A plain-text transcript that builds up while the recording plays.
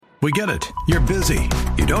We get it. You're busy.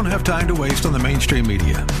 You don't have time to waste on the mainstream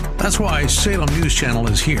media. That's why Salem News Channel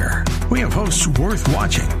is here. We have hosts worth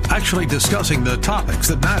watching, actually discussing the topics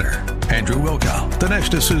that matter. Andrew Wilkow,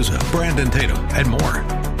 Dinesh D'Souza, Brandon Tatum, and more.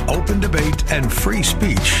 Open debate and free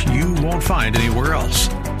speech you won't find anywhere else.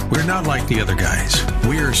 We're not like the other guys.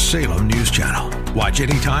 We're Salem News Channel. Watch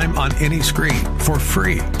anytime on any screen for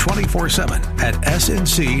free 24/7 at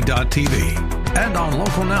snc.tv and on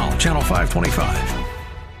Local Now, Channel 525.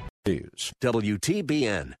 News.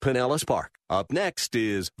 WTBN, Pinellas Park. Up next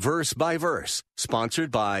is Verse by Verse,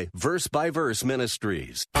 sponsored by Verse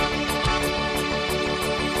Ministries.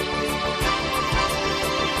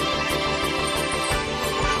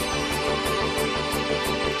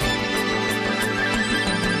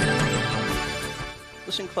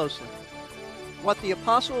 Listen closely. What the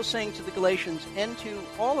apostle is saying to the Galatians and to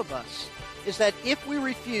all of us is that if we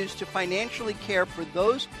refuse to financially care for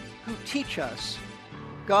those who teach us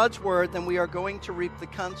God's word, then we are going to reap the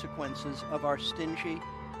consequences of our stingy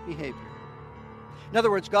behavior. In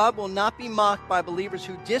other words, God will not be mocked by believers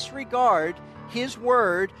who disregard his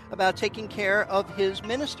word about taking care of his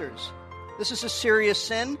ministers. This is a serious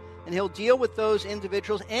sin, and he'll deal with those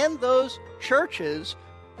individuals and those churches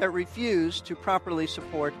that refuse to properly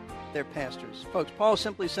support their pastors. Folks, Paul is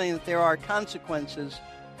simply saying that there are consequences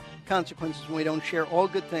when we don't share all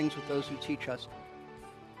good things with those who teach us.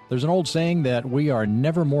 There's an old saying that we are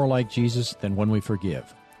never more like Jesus than when we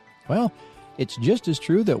forgive. Well, it's just as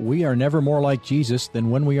true that we are never more like Jesus than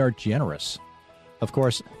when we are generous. Of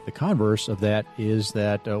course, the converse of that is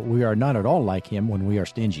that we are not at all like him when we are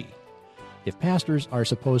stingy. If pastors are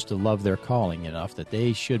supposed to love their calling enough that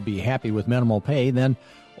they should be happy with minimal pay, then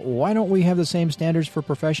why don't we have the same standards for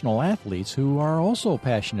professional athletes who are also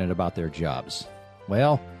passionate about their jobs?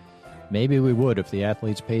 Well, maybe we would if the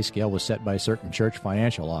athlete's pay scale was set by certain church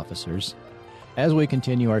financial officers. As we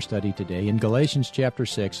continue our study today, in Galatians chapter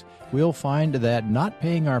 6, we'll find that not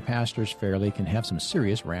paying our pastors fairly can have some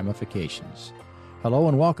serious ramifications. Hello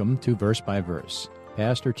and welcome to Verse by Verse.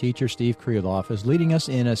 Pastor-teacher Steve Kreloff is leading us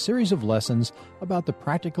in a series of lessons about the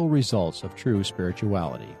practical results of true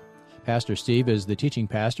spirituality. Pastor Steve is the teaching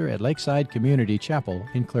pastor at Lakeside Community Chapel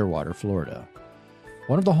in Clearwater, Florida.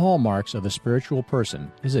 One of the hallmarks of a spiritual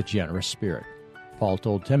person is a generous spirit. Paul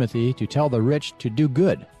told Timothy to tell the rich to do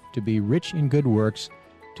good, to be rich in good works,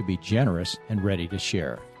 to be generous and ready to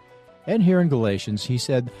share. And here in Galatians, he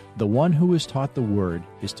said, the one who is taught the word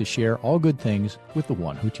is to share all good things with the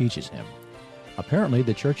one who teaches him. Apparently,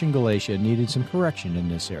 the church in Galatia needed some correction in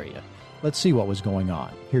this area. Let's see what was going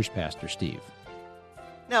on. Here's Pastor Steve.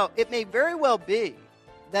 Now, it may very well be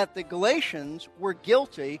that the Galatians were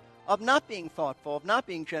guilty of not being thoughtful, of not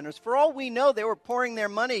being generous. For all we know, they were pouring their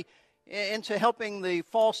money into helping the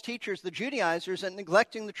false teachers, the Judaizers, and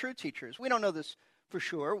neglecting the true teachers. We don't know this for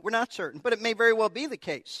sure. We're not certain, but it may very well be the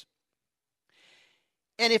case.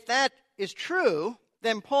 And if that is true,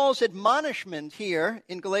 then Paul's admonishment here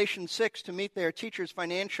in Galatians 6 to meet their teachers'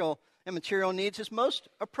 financial and material needs is most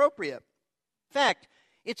appropriate. In fact,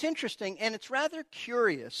 it's interesting and it's rather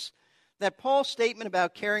curious that Paul's statement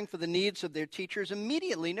about caring for the needs of their teachers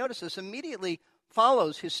immediately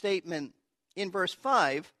follows his statement in verse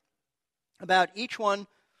 5 about each one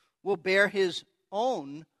will bear his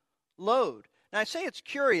own load. Now, I say it's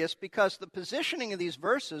curious because the positioning of these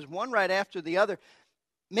verses, one right after the other,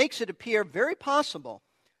 makes it appear very possible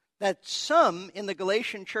that some in the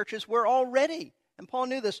Galatian churches were already, and Paul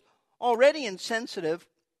knew this, already insensitive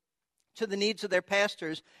to the needs of their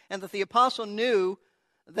pastors, and that the apostle knew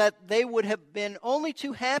that they would have been only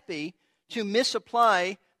too happy to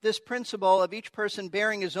misapply this principle of each person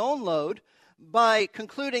bearing his own load by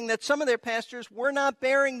concluding that some of their pastors were not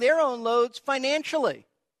bearing their own loads financially.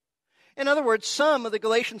 In other words, some of the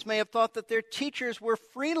Galatians may have thought that their teachers were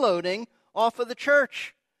freeloading off of the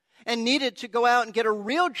church and needed to go out and get a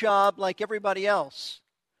real job like everybody else.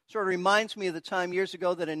 Sort of reminds me of the time years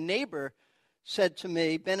ago that a neighbor said to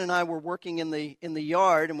me, Ben and I were working in the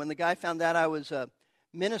yard, and when the guy found out I was a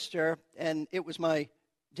minister and it was my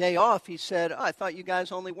day off, he said, I thought you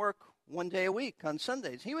guys only work one day a week on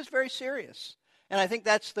Sundays. He was very serious. And I think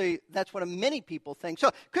that's what many people think. So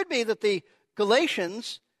it could be that the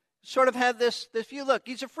Galatians sort of had this view, look,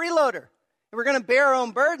 he's a freeloader. If we're going to bear our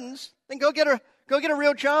own burdens, then go get a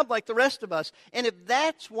real job like the rest of us. And if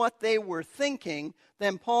that's what they were thinking,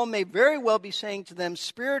 then Paul may very well be saying to them,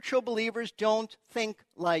 spiritual believers don't think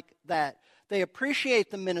like that. They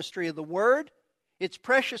appreciate the ministry of the word. It's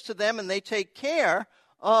precious to them, and they take care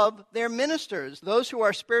of their ministers. Those who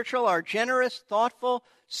are spiritual are generous, thoughtful,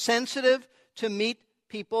 sensitive to meet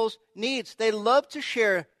people's needs. They love to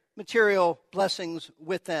share material blessings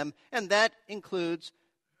with them, and that includes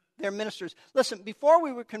their ministers. Listen, before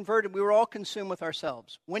we were converted, we were all consumed with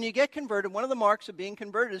ourselves. When you get converted, one of the marks of being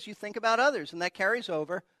converted is you think about others, and that carries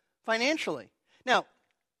over financially. Now,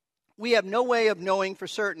 we have no way of knowing for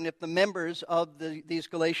certain if the members of these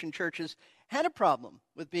Galatian churches had a problem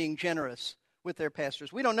with being generous with their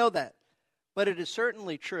pastors. We don't know that. But it is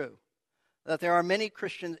certainly true that there are many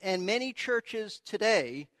Christians and many churches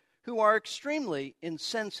today who are extremely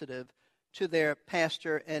insensitive to their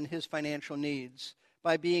pastor and his financial needs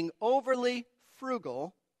by being overly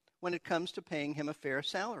frugal when it comes to paying him a fair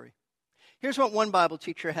salary. Here's what one Bible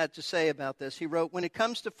teacher had to say about this. He wrote, "When it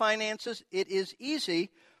comes to finances, it is easy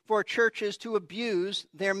for churches to abuse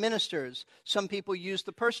their ministers. Some people use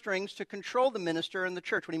the purse strings to control the minister and the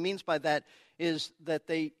church." What he means by that is that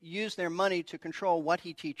they use their money to control what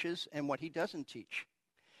he teaches and what he doesn't teach.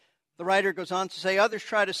 The writer goes on to say, others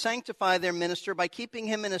try to sanctify their minister by keeping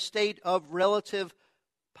him in a state of relative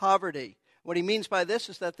poverty. What he means by this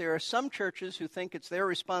is that there are some churches who think it's their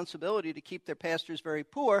responsibility to keep their pastors very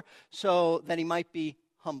poor so that he might be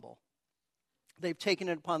humble. They've taken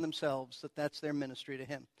it upon themselves that that's their ministry to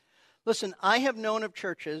him. Listen, I have known of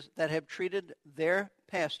churches that have treated their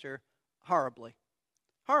pastor horribly.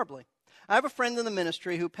 Horribly. I have a friend in the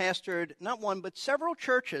ministry who pastored not one but several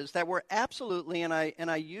churches that were absolutely, and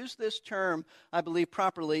I use this term, I believe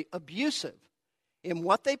properly, abusive in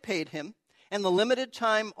what they paid him and the limited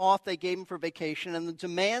time off they gave him for vacation and the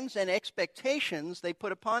demands and expectations they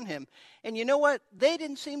put upon him. And you know what? They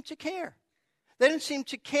didn't seem to care. They didn't seem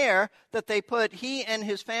to care that they put he and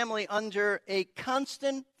his family under a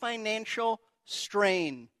constant financial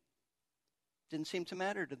strain. Didn't seem to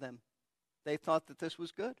matter to them. They thought that this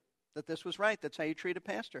was good, that this was right. That's how you treat a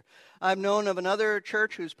pastor. I've known of another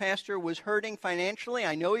church whose pastor was hurting financially.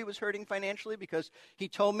 I know he was hurting financially because he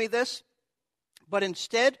told me this. But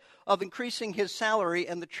instead of increasing his salary,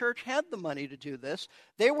 and the church had the money to do this,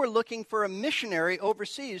 they were looking for a missionary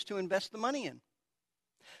overseas to invest the money in.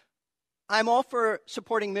 I'm all for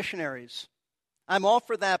supporting missionaries. I'm all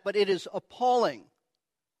for that, but it is appalling,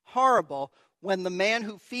 horrible, when the man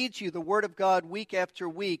who feeds you the Word of God week after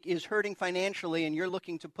week is hurting financially and you're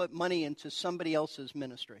looking to put money into somebody else's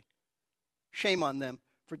ministry. Shame on them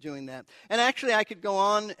for doing that. And actually, I could go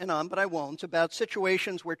on and on, but I won't, about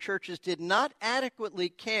situations where churches did not adequately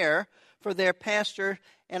care for their pastor,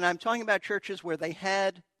 and I'm talking about churches where they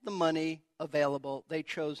had the money available. They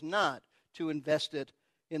chose not to invest it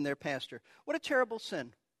in their pastor. What a terrible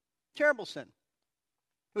sin. Terrible sin.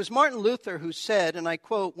 It was Martin Luther who said, and I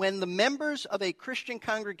quote, "When the members of a Christian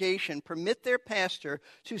congregation permit their pastor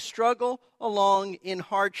to struggle along in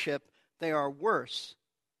hardship, they are worse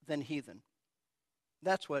than heathen."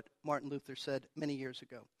 That's what Martin Luther said many years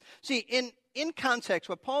ago. See, in context,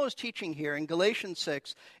 what Paul is teaching here in Galatians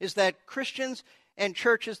 6 is that Christians and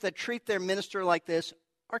churches that treat their minister like this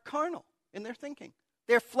are carnal in their thinking.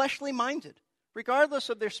 They're fleshly minded. Regardless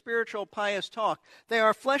of their spiritual, pious talk, they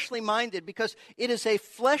are fleshly minded because it is a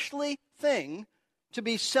fleshly thing to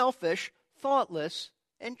be selfish, thoughtless,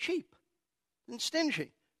 and cheap and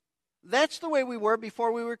stingy. That's the way we were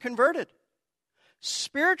before we were converted.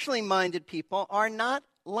 Spiritually minded people are not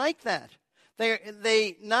like that.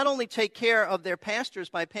 They not only take care of their pastors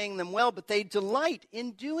by paying them well, but they delight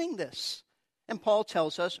in doing this. And Paul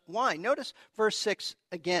tells us why. Notice verse 6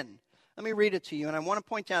 again. Let me read it to you, and I want to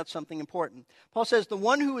point out something important. Paul says, the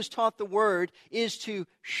one who is taught the word is to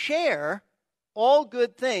share all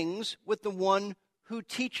good things with the one who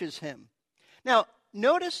teaches him. Now,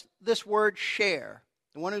 notice this word share.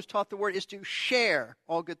 The one who's taught the word is to share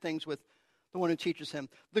all good things with the one who teaches him.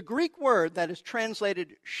 The Greek word that is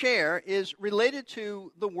translated share is related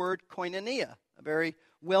to the word koinonia, a very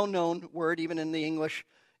well-known word even in English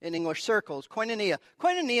circles. Koinonia.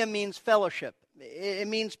 Koinonia means fellowship. It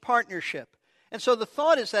means partnership. And so the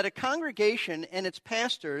thought is that a congregation and its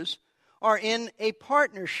pastors are in a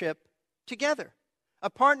partnership together, a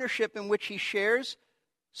partnership in which he shares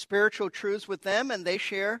spiritual truths with them and they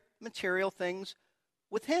share material things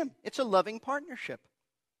with him. It's a loving partnership.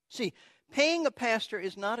 See, paying a pastor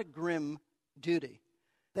is not a grim duty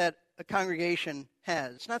that a congregation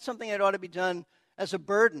has. It's not something that ought to be done as a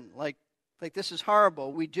burden, like this is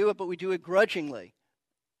horrible. We do it, but we do it grudgingly.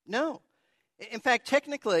 No. In fact,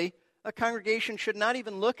 technically, a congregation should not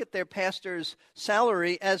even look at their pastor's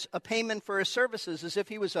salary as a payment for his services, as if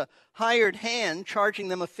he was a hired hand charging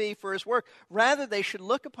them a fee for his work. Rather, they should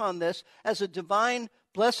look upon this as a divine,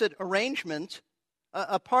 blessed arrangement,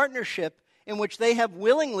 a partnership in which they have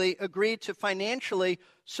willingly agreed to financially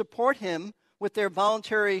support him with their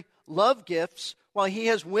voluntary love gifts, while he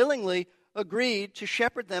has willingly agreed to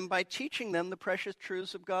shepherd them by teaching them the precious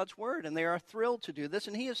truths of God's Word. And they are thrilled to do this,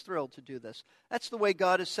 and he is thrilled to do this. That's the way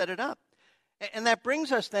God has set it up. And that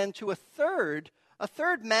brings us then to a third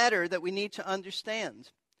matter that we need to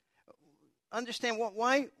understand. Understand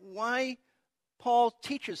why Paul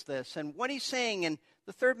teaches this and what he's saying. And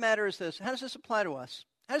the third matter is this: how does this apply to us?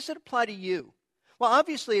 How does it apply to you? Well,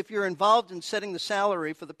 obviously, if you're involved in setting the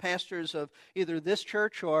salary for the pastors of either this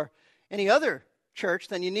church or any other church,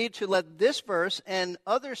 then you need to let this verse and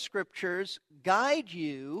other scriptures guide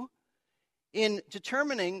you in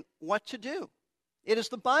determining what to do. It is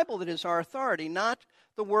the Bible that is our authority, not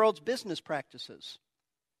the world's business practices.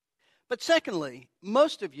 But secondly,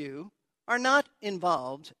 most of you are not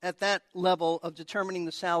involved at that level of determining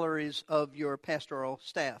the salaries of your pastoral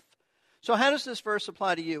staff. So how does this verse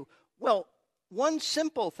apply to you? Well, one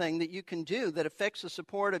simple thing that you can do that affects the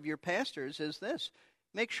support of your pastors is this: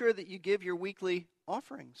 make sure that you give your weekly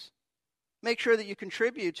offerings. Make sure that you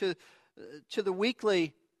contribute to the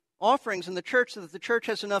weekly offerings in the church so that the church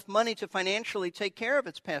has enough money to financially take care of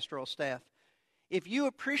its pastoral staff. If you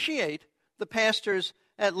appreciate the pastors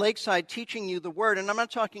at Lakeside teaching you the Word, and I'm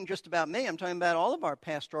not talking just about me, I'm talking about all of our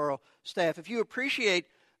pastoral staff. If you appreciate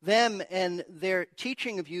them and their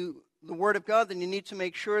teaching of you the Word of God, then you need to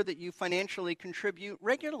make sure that you financially contribute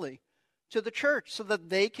regularly to the church so that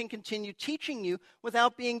they can continue teaching you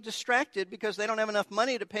without being distracted because they don't have enough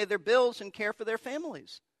money to pay their bills and care for their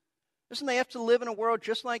families. Listen, they have to live in a world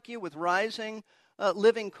just like you with rising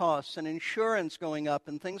living costs and insurance going up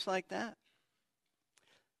and things like that.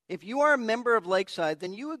 If you are a member of Lakeside,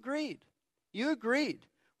 then you agreed. You agreed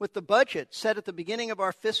with the budget set at the beginning of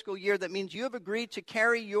our fiscal year. That means you have agreed to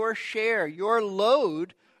carry your share, your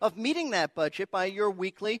load of meeting that budget by your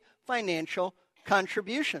weekly financial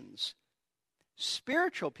contributions.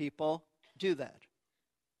 Spiritual people do that.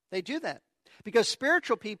 They do that because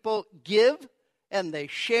spiritual people give and they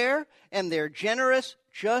share and they're generous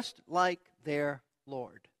just like their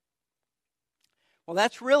Lord. Well,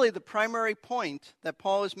 that's really the primary point that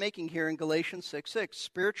Paul is making here in Galatians 6:6.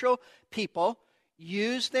 Spiritual people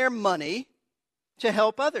use their money to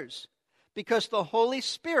help others because the Holy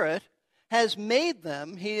Spirit has made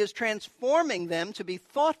them, he is transforming them to be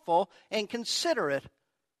thoughtful and considerate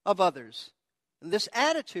of others. And this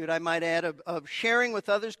attitude, I might add, of sharing with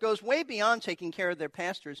others goes way beyond taking care of their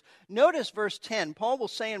pastors. Notice verse 10. Paul will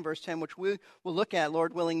say in verse 10, which we will look at,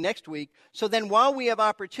 Lord willing, next week. So then while we have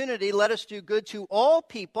opportunity, let us do good to all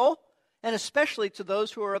people, and especially to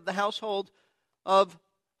those who are of the household of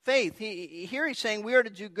faith. Here he's saying we are to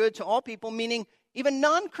do good to all people, meaning even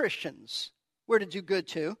non-Christians we're to do good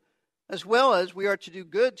to, as well as we are to do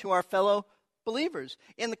good to our fellow believers.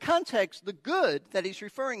 In the context, the good that he's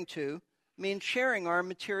referring to means sharing our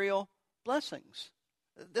material blessings.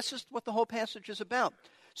 This is what the whole passage is about.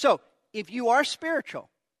 So, if you are spiritual,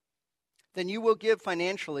 then you will give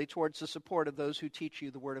financially towards the support of those who teach you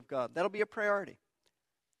the Word of God. That'll be a priority.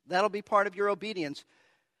 That'll be part of your obedience.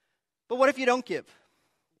 But what if you don't give?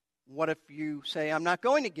 What if you say, I'm not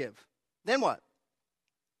going to give? Then what?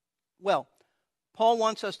 Well, Paul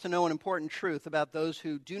wants us to know an important truth about those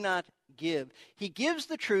who do not give. He gives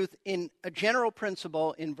the truth in a general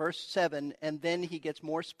principle in verse 7, and then he gets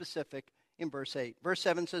more specific in verse 8. Verse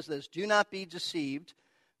 7 says this: do not be deceived.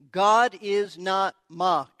 God is not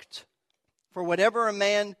mocked. For whatever a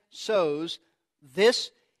man sows,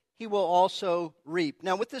 this he will also reap.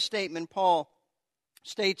 Now, with this statement, Paul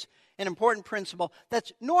states an important principle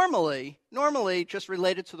that's normally just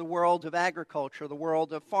related to the world of agriculture, the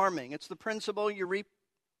world of farming. It's the principle you reap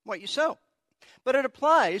what you sow. But it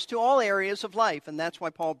applies to all areas of life, and that's why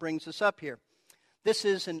Paul brings this up here. This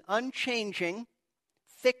is an unchanging,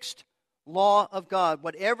 fixed law of God.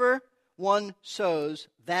 Whatever one sows,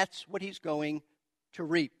 that's what he's going to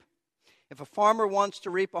reap. If a farmer wants to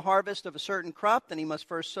reap a harvest of a certain crop, then he must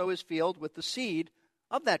first sow his field with the seed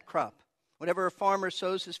of that crop. Whatever a farmer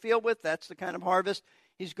sows his field with, that's the kind of harvest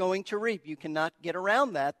he's going to reap. You cannot get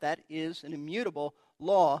around that. That is an immutable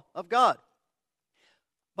law of God.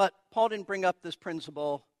 But Paul didn't bring up this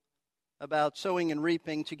principle about sowing and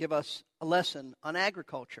reaping to give us a lesson on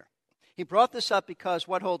agriculture. He brought this up because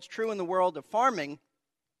what holds true in the world of farming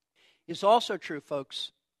is also true,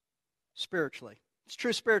 folks, spiritually. It's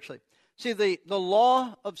true spiritually. See, the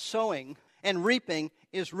law of sowing and reaping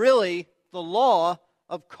is really the law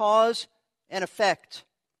of cause and effect.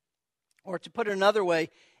 Or to put it another way,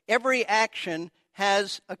 every action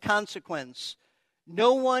has a consequence.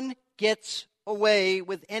 No one gets away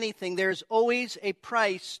with anything. There's always a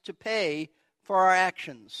price to pay for our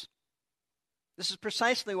actions. This is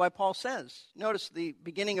precisely why Paul says, notice the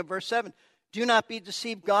beginning of verse 7, do not be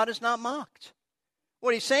deceived, God is not mocked.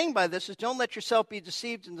 What he's saying by this is don't let yourself be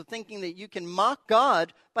deceived into thinking that you can mock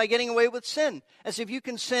God by getting away with sin, as if you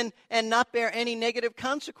can sin and not bear any negative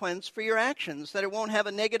consequence for your actions, that it won't have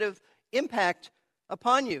a negative impact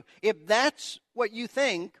upon you. If that's what you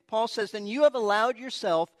think, Paul says, then you have allowed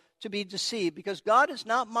yourself to be deceived, because God is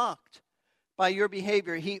not mocked by your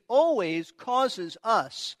behavior. He always causes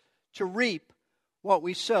us to reap what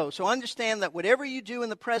we sow. So understand that whatever you do in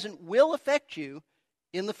the present will affect you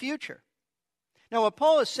in the future. Now, what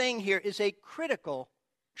Paul is saying here is a critical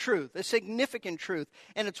truth, a significant truth,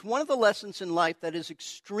 and it's one of the lessons in life that is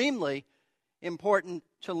extremely important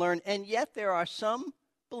to learn. And yet there are some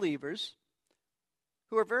believers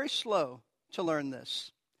who are very slow to learn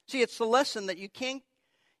this. See, it's the lesson that you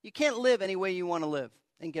can't live any way you want to live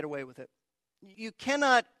and get away with it. You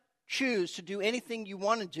cannot choose to do anything you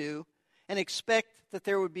want to do and expect that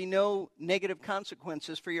there would be no negative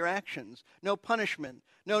consequences for your actions, no punishment,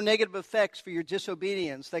 no negative effects for your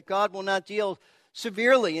disobedience, that God will not deal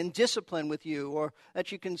severely in discipline with you, or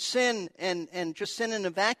that you can sin and just sin in a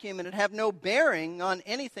vacuum and it have no bearing on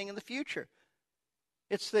anything in the future.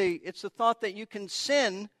 It's the thought that you can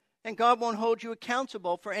sin and God won't hold you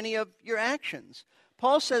accountable for any of your actions.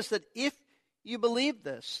 Paul says that if you believe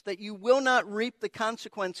this, that you will not reap the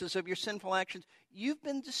consequences of your sinful actions, you've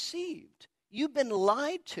been deceived. You've been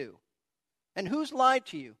lied to. And who's lied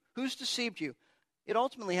to you? Who's deceived you? It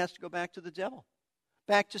ultimately has to go back to the devil,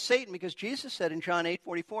 back to Satan, because Jesus said in John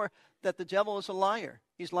 8:44 that the devil is a liar.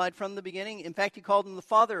 He's lied from the beginning. In fact, he called him the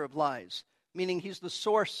father of lies, meaning he's the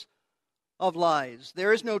source of lies.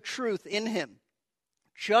 There is no truth in him.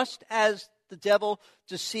 Just as the devil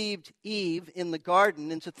deceived Eve in the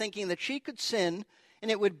garden into thinking that she could sin and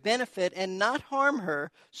it would benefit and not harm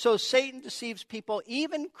her, so Satan deceives people,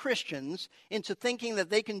 even Christians, into thinking that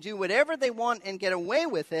they can do whatever they want and get away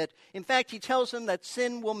with it. In fact, he tells them that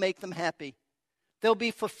sin will make them happy. They'll be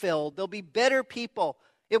fulfilled. They'll be better people.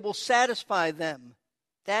 It will satisfy them.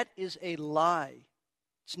 That is a lie.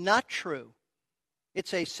 It's not true.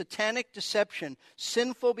 It's a satanic deception.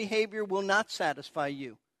 Sinful behavior will not satisfy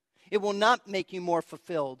you. It will not make you more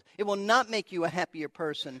fulfilled. It will not make you a happier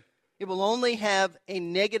person. It will only have a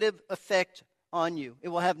negative effect on you. It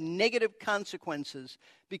will have negative consequences,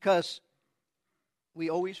 because we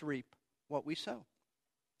always reap what we sow.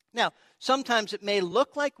 Now, sometimes it may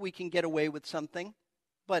look like we can get away with something,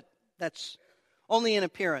 but that's only an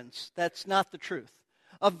appearance. That's not the truth.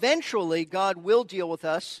 Eventually, God will deal with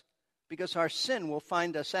us, because our sin will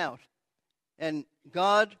find us out. And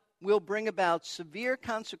God will bring about severe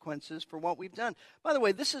consequences for what we've done. By the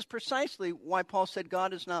way, this is precisely why Paul said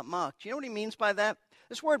God is not mocked. Do you know what he means by that?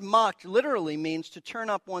 This word mocked literally means to turn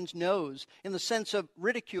up one's nose, in the sense of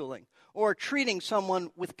ridiculing or treating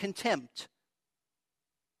someone with contempt.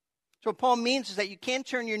 So what Paul means is that you can't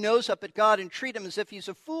turn your nose up at God and treat him as if he's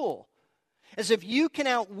a fool, as if you can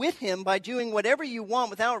outwit him by doing whatever you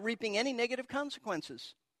want without reaping any negative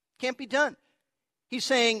consequences. Can't be done. He's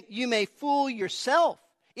saying you may fool yourself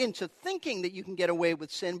into thinking that you can get away with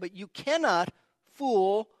sin, but you cannot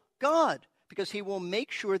fool God, because he will make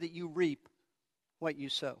sure that you reap what you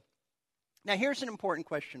sow. Now, here's an important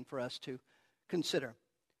question for us to consider.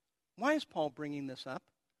 Why is Paul bringing this up?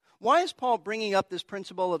 Why is Paul bringing up this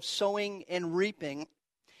principle of sowing and reaping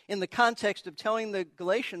in the context of telling the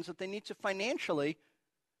Galatians that they need to financially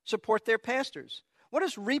support their pastors? What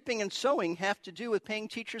does reaping and sowing have to do with paying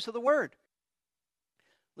teachers of the word?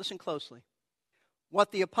 Listen closely.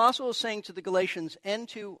 What the apostle is saying to the Galatians and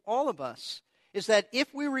to all of us is that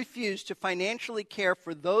if we refuse to financially care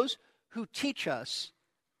for those who teach us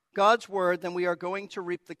God's word, then we are going to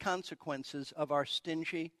reap the consequences of our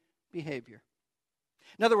stingy behavior.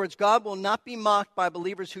 In other words, God will not be mocked by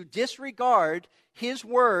believers who disregard his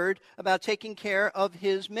word about taking care of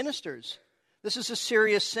his ministers. This is a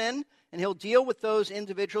serious sin, and he'll deal with those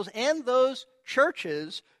individuals and those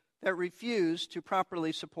churches that refuse to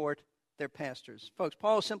properly support their pastors. Folks,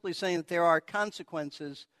 Paul is simply saying that there are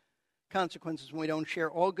consequences when we don't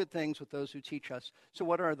share all good things with those who teach us. So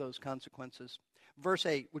what are those consequences? Verse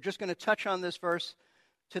 8. We're just going to touch on this verse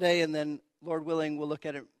today, and then, Lord willing, we'll look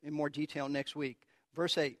at it in more detail next week.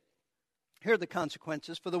 Verse 8. Here are the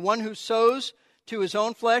consequences. For the one who sows to his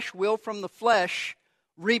own flesh will from the flesh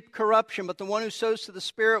reap corruption, but the one who sows to the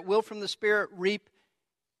Spirit will from the Spirit reap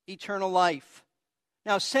eternal life.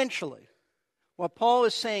 Now, essentially, what Paul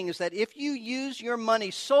is saying is that if you use your money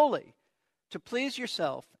solely to please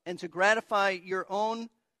yourself and to gratify your own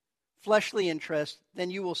fleshly interest, then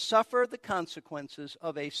you will suffer the consequences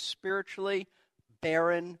of a spiritually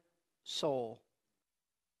barren soul.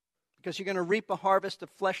 Because you're going to reap a harvest of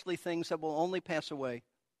fleshly things that will only pass away.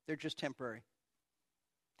 They're just temporary.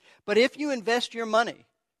 But if you invest your money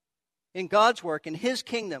in God's work, in His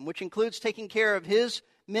kingdom, which includes taking care of His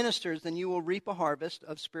ministers, then you will reap a harvest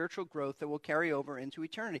of spiritual growth that will carry over into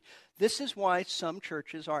eternity. This is why some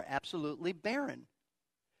churches are absolutely barren.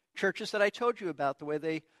 Churches that I told you about, the way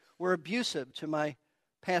they were abusive to my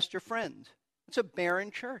pastor friend. It's a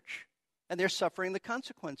barren church, and they're suffering the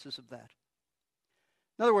consequences of that.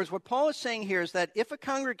 In other words, what Paul is saying here is that if a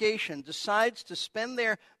congregation decides to spend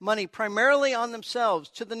their money primarily on themselves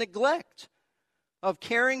to the neglect of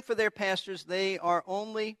caring for their pastors, they are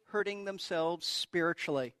only hurting themselves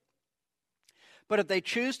spiritually. But if they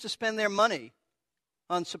choose to spend their money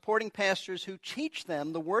on supporting pastors who teach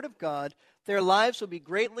them the Word of God, their lives will be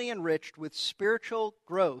greatly enriched with spiritual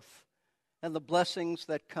growth and the blessings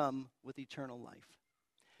that come with eternal life.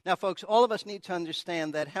 Now, folks, all of us need to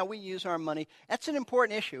understand that how we use our money, that's an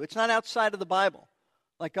important issue. It's not outside of the Bible.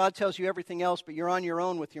 Like God tells you everything else, but you're on your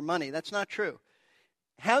own with your money. That's not true.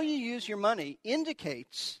 How you use your money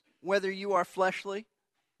indicates whether you are fleshly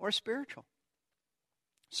or spiritual.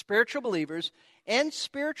 Spiritual believers and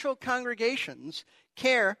spiritual congregations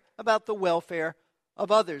care about the welfare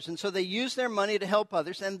of others, and so they use their money to help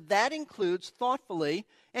others, and that includes thoughtfully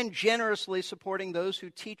and generously supporting those who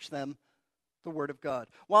teach them the Word of God.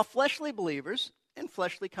 While fleshly believers and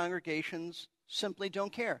fleshly congregations simply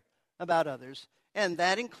don't care about others, and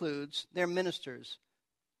that includes their ministers,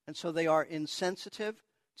 and so they are insensitive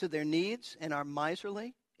to their needs and are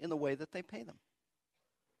miserly in the way that they pay them.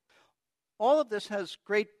 All of this has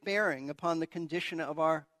great bearing upon the condition of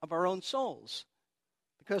our own souls,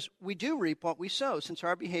 because we do reap what we sow, since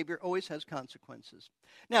our behavior always has consequences.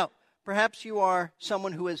 Now, perhaps you are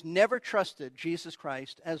someone who has never trusted Jesus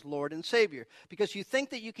Christ as Lord and Savior, because you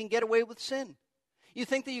think that you can get away with sin. You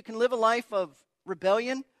think that you can live a life of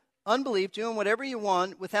rebellion, unbelief, doing whatever you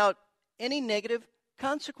want without any negative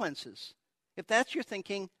consequences. If that's your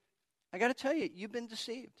thinking, I got to tell you, you've been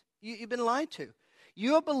deceived. You've been lied to.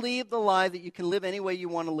 You have believed the lie that you can live any way you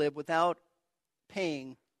want to live without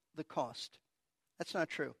paying the cost. That's not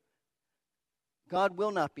true. God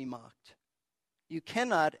will not be mocked. You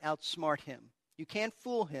cannot outsmart Him. You can't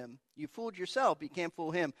fool Him. You fooled yourself, but you can't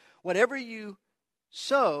fool Him. Whatever you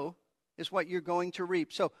sow is what you're going to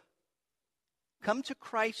reap. So come to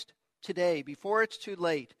Christ today before it's too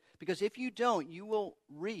late, because if you don't, you will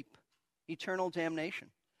reap eternal damnation.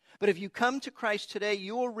 But if you come to Christ today,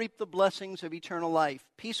 you will reap the blessings of eternal life,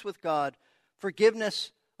 peace with God,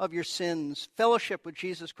 forgiveness of your sins, fellowship with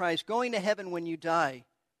Jesus Christ, going to heaven when you die.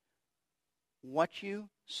 What you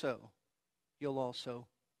sow, you'll also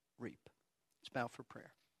reap. Let's bow for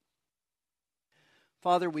prayer.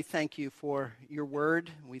 Father, we thank you for your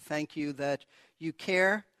word. We thank you that you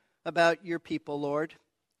care about your people, Lord.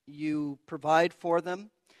 You provide for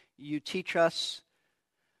them. You teach us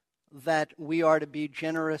that we are to be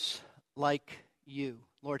generous like you.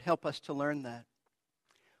 Lord, help us to learn that.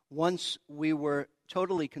 Once we were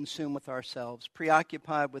totally consumed with ourselves,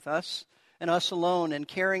 preoccupied with us and us alone, and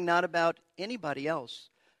caring not about anybody else.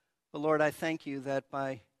 But Lord, I thank you that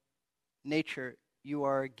by nature you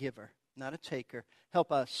are a giver, not a taker. Help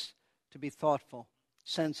us to be thoughtful,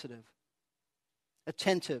 sensitive,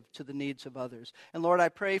 attentive to the needs of others. And Lord, I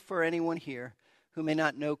pray for anyone here who may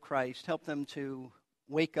not know Christ. Help them to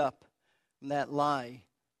wake up from that lie,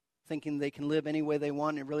 thinking they can live any way they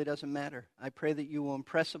want. It really doesn't matter. I pray that you will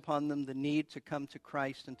impress upon them the need to come to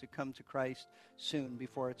Christ, and to come to Christ soon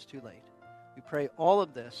before it's too late. We pray all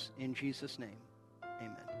of this in Jesus' name.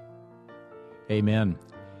 Amen. Amen.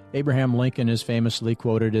 Abraham Lincoln is famously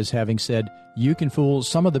quoted as having said, "You can fool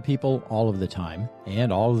some of the people all of the time,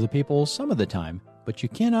 and all of the people some of the time, but you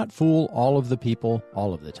cannot fool all of the people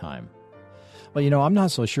all of the time." Well, I'm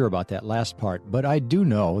not so sure about that last part, but I do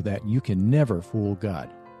know that you can never fool God,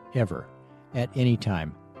 ever, at any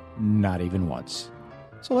time, not even once.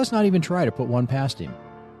 So let's not even try to put one past Him.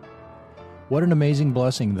 What an amazing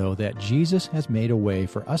blessing, though, that Jesus has made a way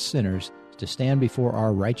for us sinners to stand before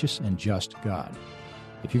our righteous and just God.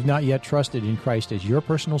 If you've not yet trusted in Christ as your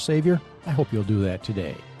personal Savior, I hope you'll do that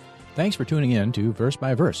today. Thanks for tuning in to Verse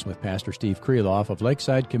by Verse with Pastor Steve Kreloff of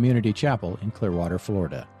Lakeside Community Chapel in Clearwater,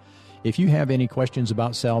 Florida. If you have any questions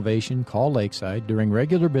about salvation, call Lakeside during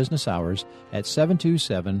regular business hours at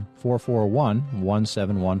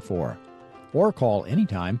 727-441-1714. Or call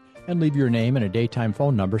anytime and leave your name and a daytime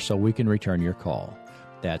phone number so we can return your call.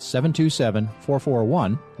 That's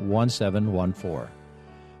 727-441-1714.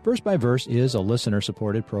 Verse by Verse is a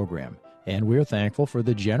listener-supported program, and we're thankful for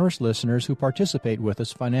the generous listeners who participate with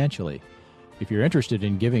us financially. If you're interested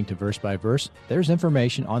in giving to Verse by Verse, there's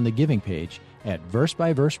information on the giving page at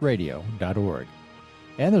versebyverseradio.org.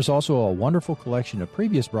 And there's also a wonderful collection of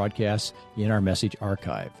previous broadcasts in our message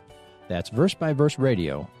archive. That's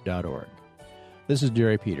versebyverseradio.org. This is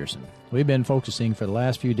Jerry Peterson. We've been focusing for the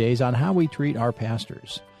last few days on how we treat our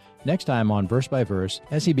pastors. Next time on Verse by Verse,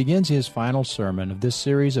 as he begins his final sermon of this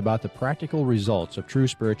series about the practical results of true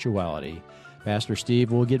spirituality, Pastor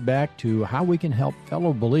Steve will get back to how we can help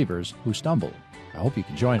fellow believers who stumble. I hope you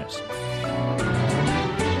can join us.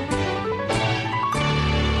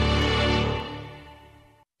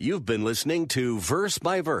 You've been listening to Verse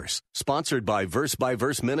by Verse, sponsored by Verse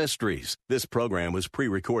Ministries. This program was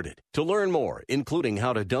pre-recorded. To learn more, including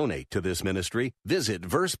how to donate to this ministry, visit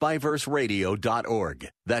versebyverseradio.org.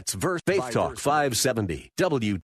 That's Verse Faith Talk 570,